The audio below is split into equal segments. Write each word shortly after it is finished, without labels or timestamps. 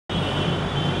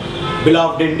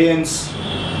beloved Indians,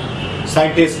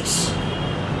 scientists,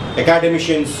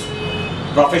 academicians,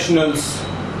 professionals,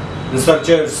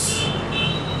 researchers,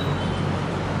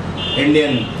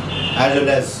 Indian as well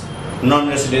as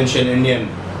non-residential Indian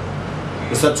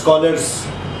research scholars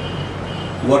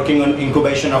working on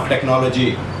incubation of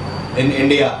technology in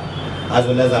India as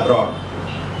well as abroad,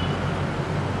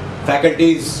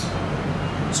 faculties,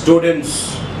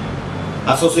 students,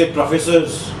 associate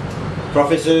professors,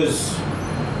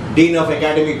 dean of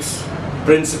academics,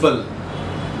 principal,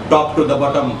 top to the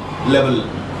bottom level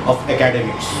of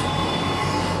academics.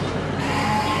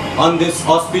 On this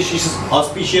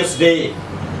auspicious day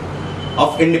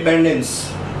of independence,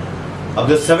 of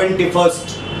the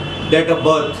 71st date of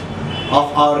birth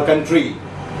of our country,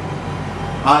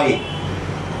 I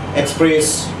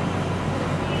express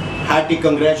hearty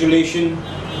congratulations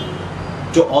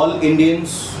to all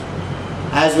Indians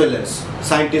as well as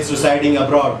scientists residing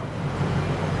abroad,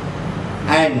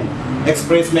 and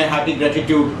express my hearty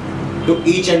gratitude to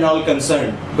each and all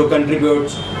concerned to contribute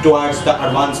towards the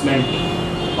advancement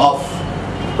of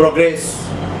progress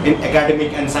in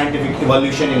academic and scientific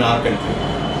evolution in our country.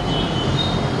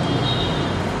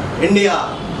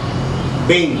 India,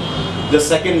 being the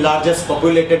second largest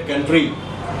populated country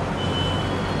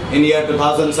in year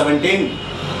 2017,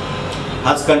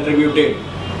 has contributed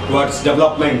towards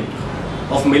development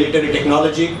of military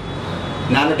technology,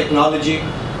 nanotechnology,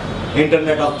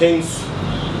 Internet of Things,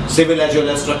 civil as well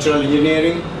as structural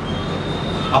engineering,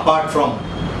 apart from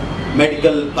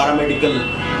medical, paramedical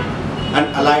and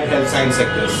allied health science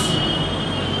sectors.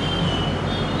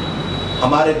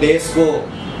 हमारे देश को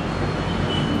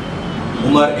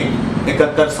उम्र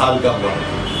 71 साल का हुआ,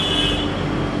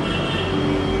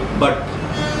 but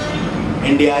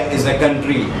India is a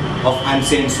country of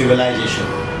ancient civilization.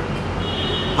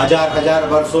 हजार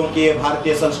वर्षों की ये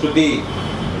भारतीय संस्कृति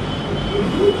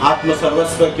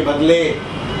आत्मसर्वस्व के बदले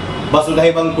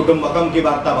वसुधैवं कुटुंबकम की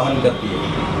वार्ता वहन करती है।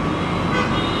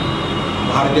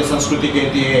 भारतीय संस्कृति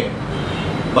कहती है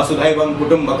वसुधैवं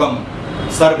कुटुंबकम,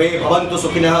 सर्वे भवन्तु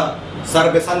सुखिनः,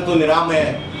 सर्वे सन्तु निरामय,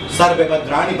 सर्वे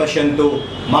भद्राणि पश्यन्तु,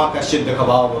 मा कश्चित्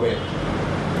दुःखभाग्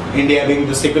भवेत्. India, being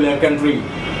the secular country,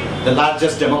 the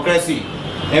largest democracy,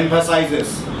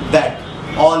 emphasizes that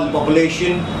all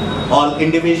population, all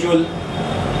individual,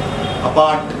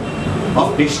 apart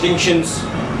of distinctions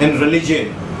in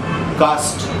religion,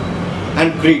 caste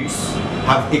and creeds,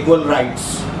 have equal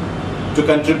rights to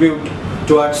contribute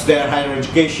towards their higher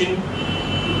education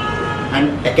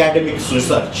and academic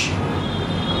research.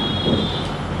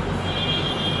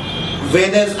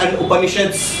 Vedas and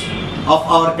Upanishads of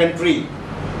our country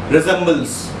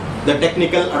resembles the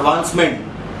technical advancement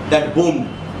that boomed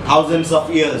thousands of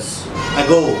years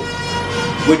ago,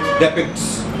 which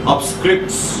depicts of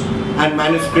scripts and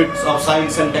manuscripts of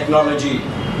science and technology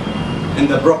in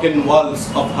the broken walls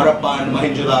of Harappa and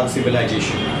Mohenjo-daro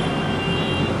civilization.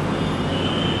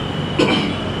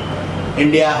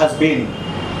 India has been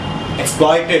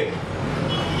exploited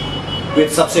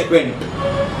with subsequent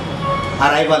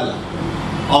arrival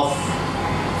of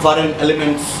foreign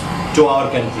elements to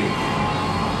our country.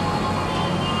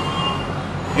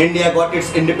 India got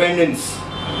its independence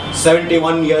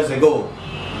 71 years ago.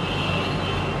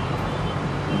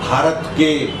 Bharat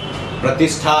के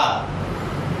प्रतिष्ठा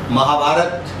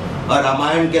महाभारत और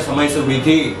रामायण के समय से हुई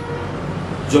थी,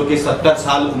 जो कि 70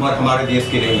 साल उम्र हमारे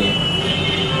देश की नहीं है.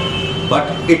 But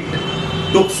it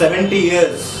took 70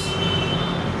 years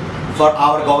for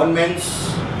our governments,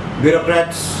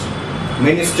 bureaucrats,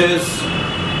 ministers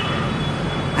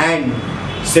and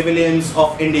civilians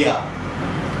of India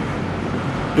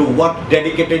to work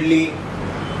dedicatedly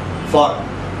for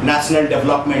national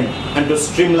development and to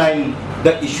streamline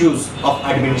the issues of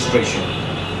administration.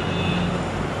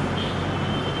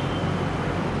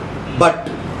 But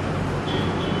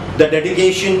the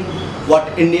dedication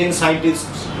what Indian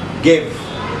scientists gave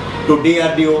to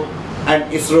DRDO and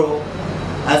ISRO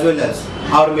as well as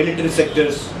our military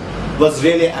sectors was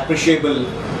really appreciable,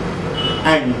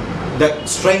 and the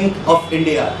strength of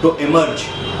India to emerge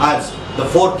as the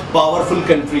fourth powerful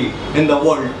country in the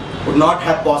world would not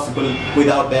have possible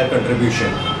without their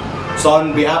contribution. So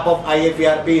on behalf of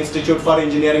IFERP Institute for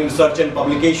Engineering Research and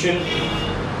Publication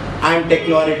and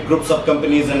Technoarete groups of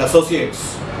companies and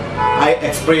associates, I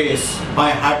express my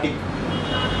hearty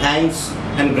thanks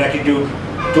and gratitude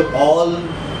to all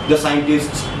the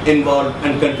scientists involved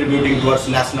and contributing towards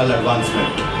national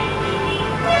advancement.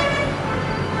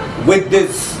 With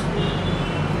this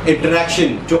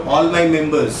interaction to all my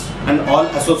members and all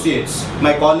associates,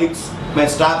 my colleagues, my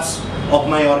staffs of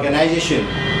my organization,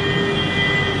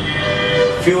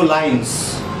 few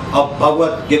lines of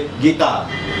Bhagavad Gita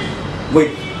with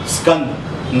Skand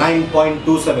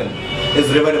 9.27 is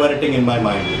reverberating in my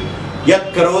mind.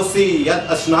 Yat karosi, yat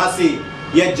ashnasi,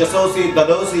 yat jasosi,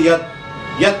 dadosi,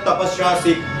 yat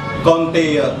tapashyasi,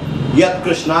 kaunteya, yat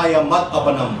krishnaya mat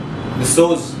apanam. This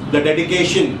shows the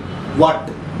dedication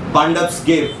what Pandavas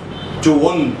gave to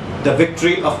win the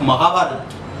victory of Mahabharata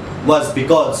was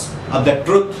because of the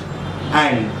truth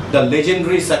and the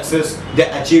legendary success they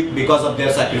achieved because of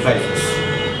their sacrifices.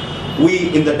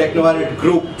 We in the Technoarete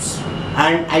groups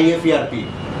and IFERP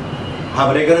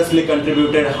have rigorously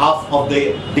contributed half of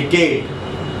the decade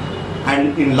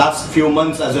and in last few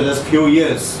months as well as few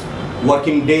years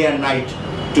working day and night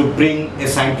to bring a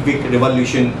scientific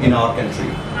revolution in our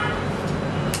country.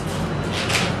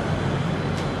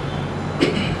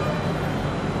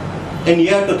 In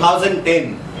year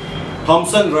 2010,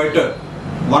 Thomson Reuters,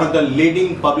 one of the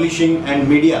leading publishing and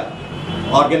media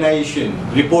organization,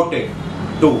 reported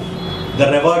to the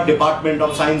revered Department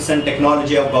of Science and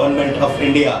Technology of Government of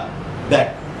India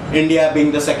that India,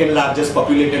 being the second largest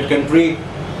populated country,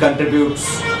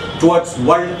 contributes towards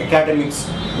world academics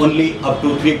only up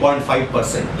to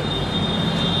 3.5%.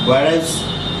 Whereas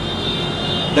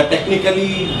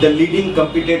technically the leading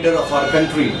competitor of our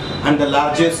country and the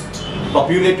largest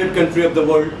populated country of the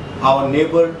world, our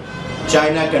neighbor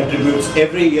China, contributes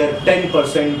every year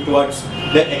 10% towards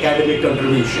the academic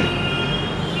contribution.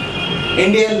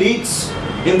 India leads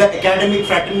in the academic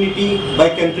fraternity by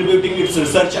contributing its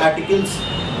research articles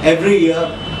every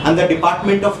year, and the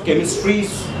Department of Chemistry,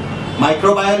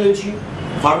 Microbiology,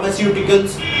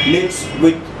 Pharmaceuticals leads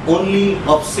with only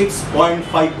of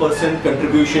 6.5%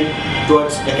 contribution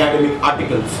towards academic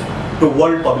articles to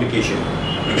world publication.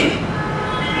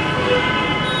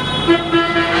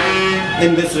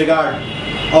 In this regard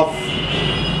of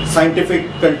scientific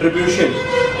contribution,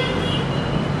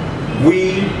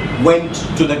 we went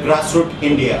to the grassroots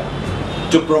India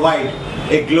to provide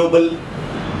a global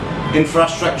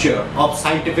infrastructure of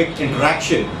scientific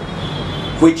interaction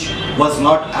which was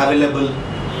not available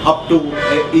up to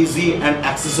an easy and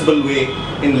accessible way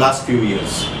in last few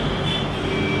years.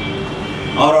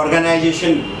 Our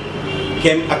organization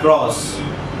came across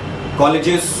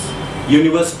colleges,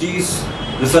 universities,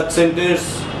 research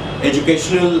centers,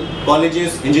 educational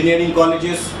colleges, engineering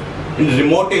colleges in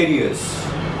remote areas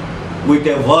with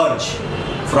a verge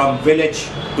from village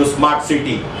to smart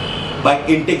city by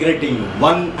integrating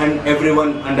one and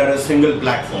everyone under a single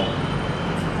platform.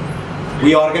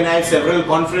 We organized several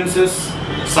conferences,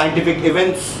 scientific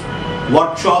events,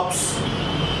 workshops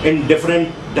in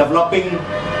different developing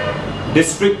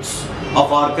districts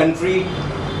of our country,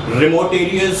 remote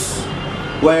areas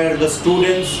where the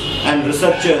students and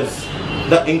researchers,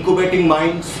 the incubating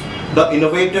minds, the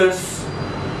innovators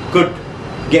could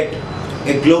get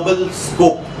a global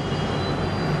scope.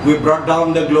 We brought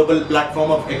down the global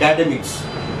platform of academics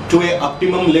to an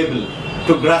optimum level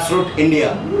to grassroots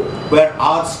India, where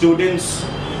our students,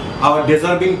 our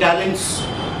deserving talents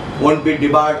won't be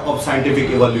debarred of scientific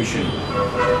evolution.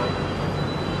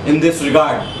 In this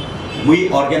regard, we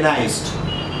organized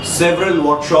several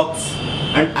workshops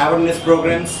and awareness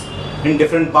programs in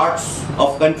different parts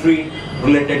of country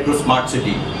related to smart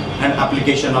city and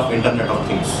application of Internet of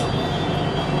Things.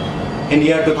 In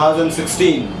year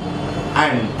 2016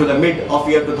 and to the mid of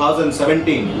year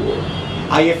 2017,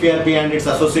 IFERP and its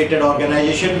associated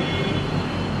organization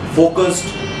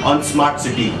focused on smart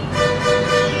city.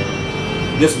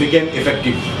 This became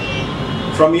effective.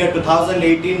 From year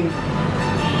 2018,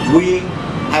 we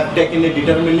have taken a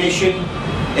determination,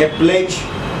 a pledge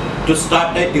to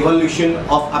start the evolution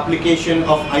of application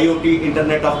of IoT,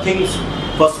 Internet of Things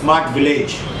for smart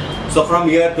village. So from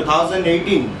year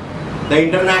 2018, the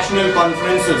international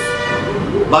conferences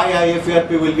by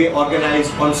IFERP will be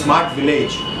organized on smart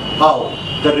village, how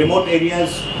the remote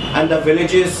areas and the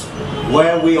villages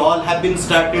where we all have been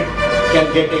started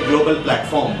can get a global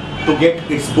platform to get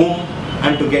its boom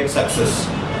and to get success.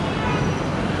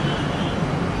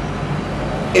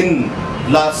 In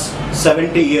last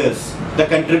 70 years, the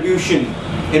contribution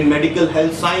in medical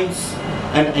health science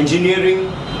and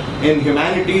engineering, in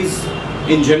humanities,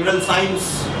 in general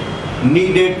science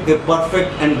needed a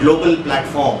perfect and global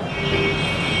platform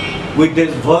with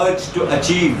this verge to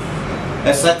achieve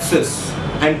a success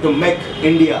and to make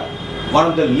India one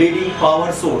of the leading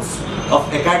power source of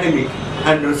academic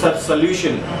and research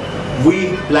solution.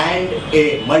 We planned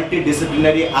a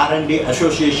multidisciplinary R&D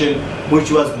association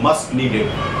which was much needed.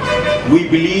 We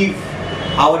believe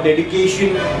our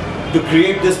dedication to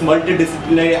create this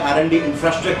multidisciplinary R&D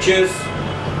infrastructures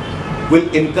will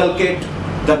inculcate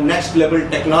the next level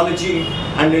technology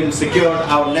and will secure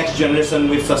our next generation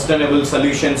with sustainable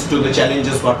solutions to the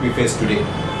challenges what we face today.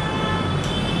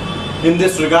 In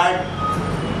this regard,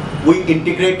 we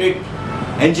integrated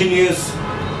engineers,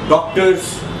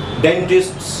 doctors,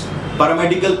 dentists,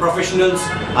 paramedical professionals,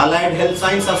 allied health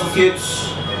science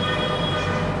associates,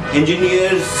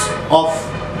 engineers of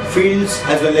fields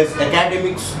as well as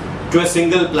academics to a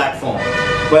single platform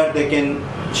where they can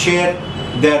share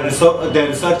their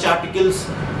research articles,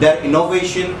 their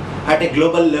innovation at a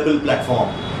global level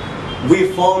platform.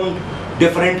 We formed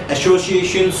different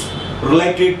associations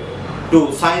related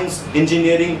to science,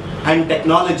 engineering and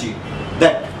technology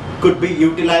that could be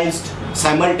utilized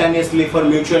simultaneously for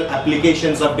mutual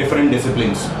applications of different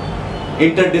disciplines.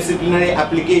 Interdisciplinary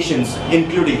applications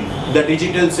including the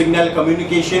digital signal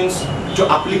communications to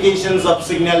applications of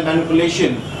signal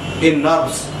manipulation in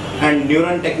nerves and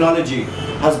neuron technology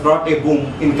has brought a boom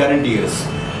in current years.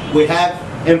 We have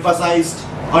emphasized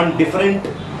on different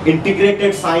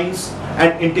integrated science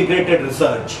and integrated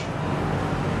research.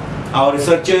 Our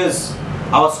researchers,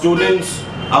 our students,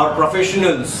 our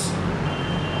professionals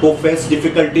who face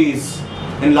difficulties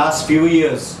in last few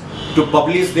years to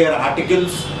publish their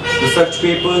articles, research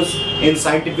papers in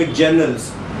scientific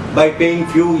journals by paying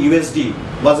few USD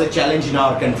was a challenge in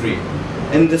our country.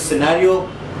 In this scenario,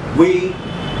 we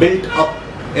built up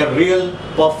a real,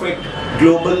 perfect,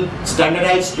 global,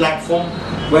 standardized platform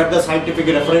where the scientific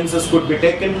references could be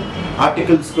taken,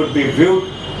 articles could be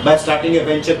viewed by starting a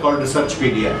venture called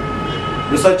Researchpedia.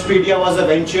 Researchpedia was a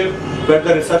venture where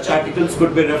the research articles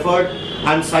could be referred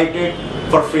and cited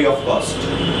for free of cost.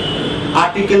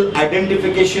 Article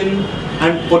identification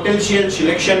and potential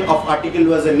selection of article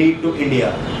was a need to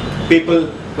India. People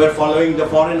were following the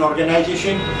foreign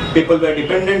organization, people were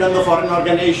dependent on the foreign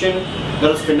organization, there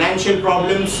was financial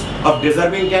problems of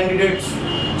deserving candidates,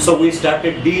 so we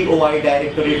started DOI,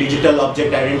 Directory Digital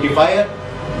Object Identifier,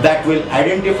 that will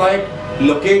identify,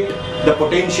 locate the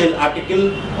potential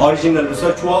article, original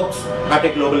research works at a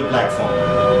global platform.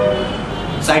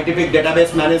 Scientific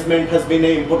database management has been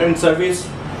an important service,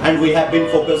 and we have been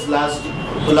focusing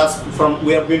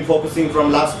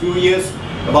from last few years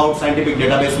about scientific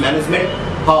database management,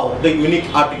 how the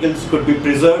unique articles could be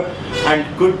preserved and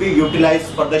could be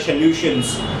utilized for the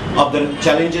solutions of the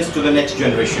challenges to the next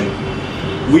generation.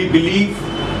 We believe,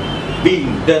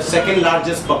 being the second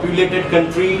largest populated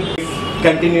country,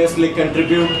 continuously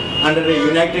contribute under a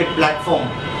united platform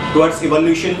towards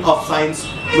evolution of science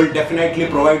will definitely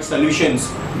provide solutions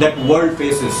that world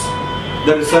faces.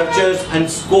 The researchers and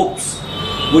scopes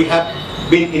we have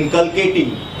been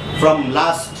inculcating from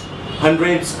last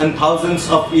hundreds and thousands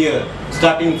of years,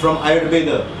 starting from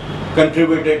Ayurveda,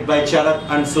 contributed by Charak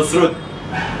and Susrut,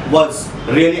 was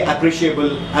really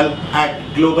appreciable at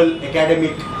global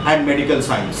academic and medical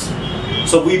science.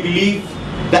 So we believe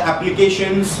the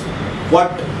applications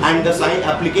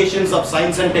applications of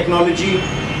science and technology,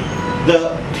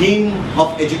 the theme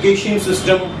of education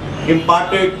system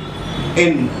imparted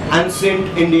in ancient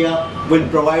India will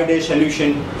provide a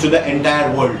solution to the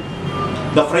entire world.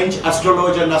 The French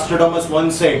astrologer Nostradamus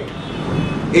once said,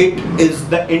 it is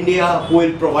the India who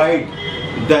will provide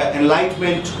the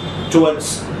enlightenment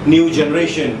towards new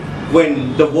generation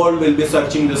when the world will be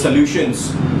searching the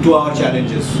solutions to our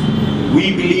challenges.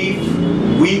 We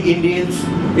believe, we Indians,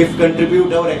 if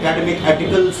contribute our academic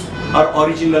articles, our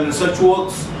original research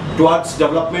works towards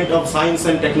development of science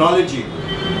and technology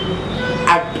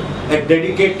at a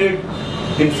dedicated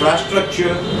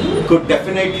infrastructure, could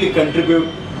definitely contribute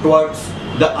towards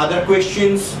the other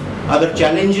questions, other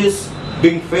challenges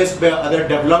being faced by other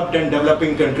developed and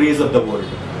developing countries of the world.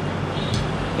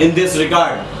 In this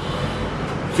regard,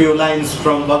 few lines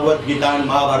from Bhagavad Gita and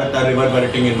Mahabharata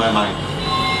reverberating in my mind.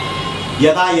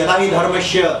 Yada yada hi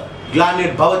dharmasya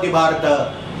glanir bhavati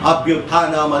bharata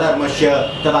abhyutthana adharmasya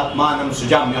tadatmanam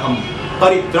sujamyaham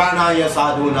paritranaya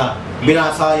sadhuna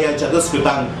vinasaya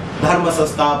chaduskritam dharma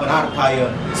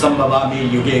sasthapanarthaya sambhavami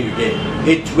yuge yuge.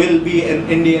 It will be an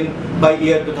Indian by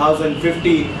year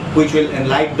 2050 which will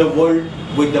enlighten the world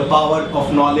with the power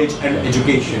of knowledge and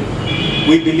education.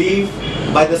 We believe,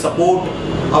 by the support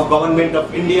of Government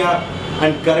of India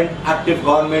and current active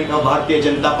government of Bharatiya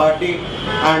Janata Party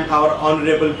and our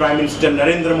Honorable Prime Minister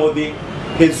Narendra Modi,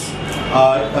 his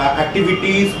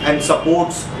activities and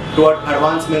supports toward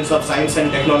advancements of science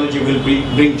and technology will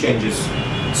bring changes.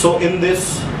 So in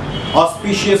this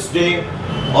auspicious day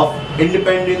of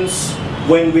independence,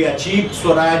 when we achieved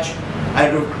Swaraj, I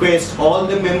request all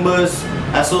the members,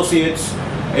 associates,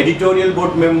 editorial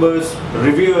board members,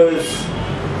 reviewers,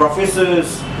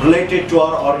 professors related to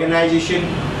our organization,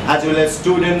 as well as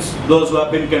students, those who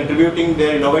have been contributing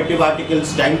their innovative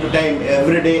articles time to time,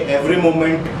 every day, every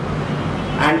moment.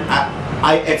 And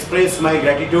I express my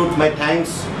gratitude, my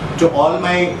thanks to all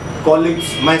my colleagues,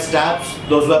 my staffs,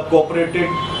 those who have cooperated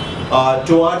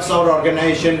towards our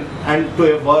organization and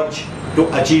to a verge to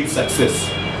achieve success.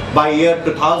 By year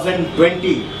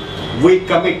 2020, we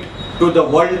commit to the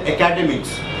world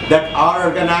academics that our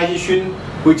organization,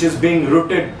 which is being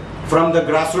rooted from the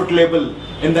grassroots level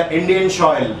in the Indian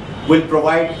soil, will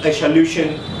provide a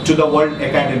solution to the world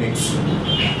academics.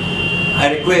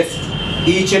 I request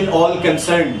each and all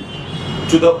concerned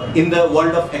in the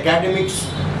world of academics,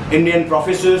 Indian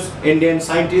professors, Indian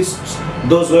scientists,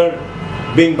 those who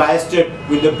are being biased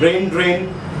with the brain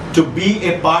drain, to be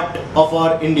a part of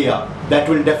our India that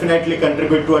will definitely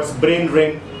contribute towards brain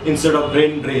drain instead of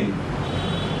brain drain.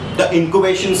 The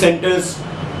incubation centers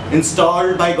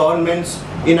installed by governments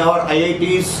in our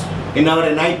IITs, in our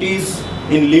NITs,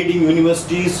 in leading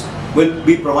universities will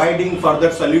be providing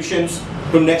further solutions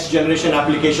to next generation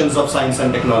applications of science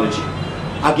and technology.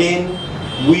 Again,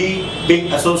 we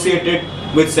being associated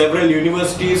with several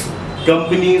universities,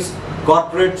 companies,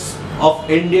 corporates of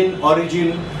Indian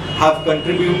origin have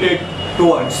contributed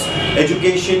towards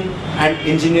education and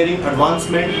engineering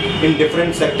advancement in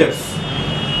different sectors.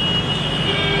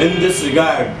 In this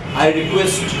regard, I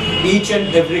request each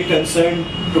and every concerned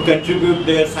to contribute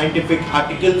their scientific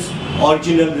articles,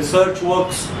 original research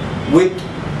works with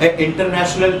an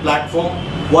international platform,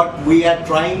 what we are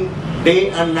trying day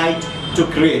and night to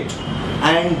create.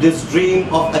 And this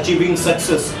dream of achieving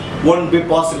success won't be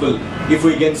possible if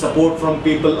we get support from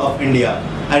people of India.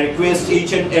 I request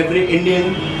each and every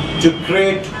Indian to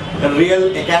create a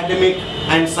real academic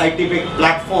and scientific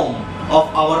platform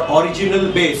of our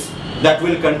original base that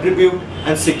will contribute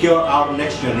and secure our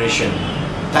next generation.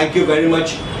 Thank you very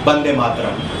much. Bande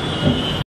Mataram.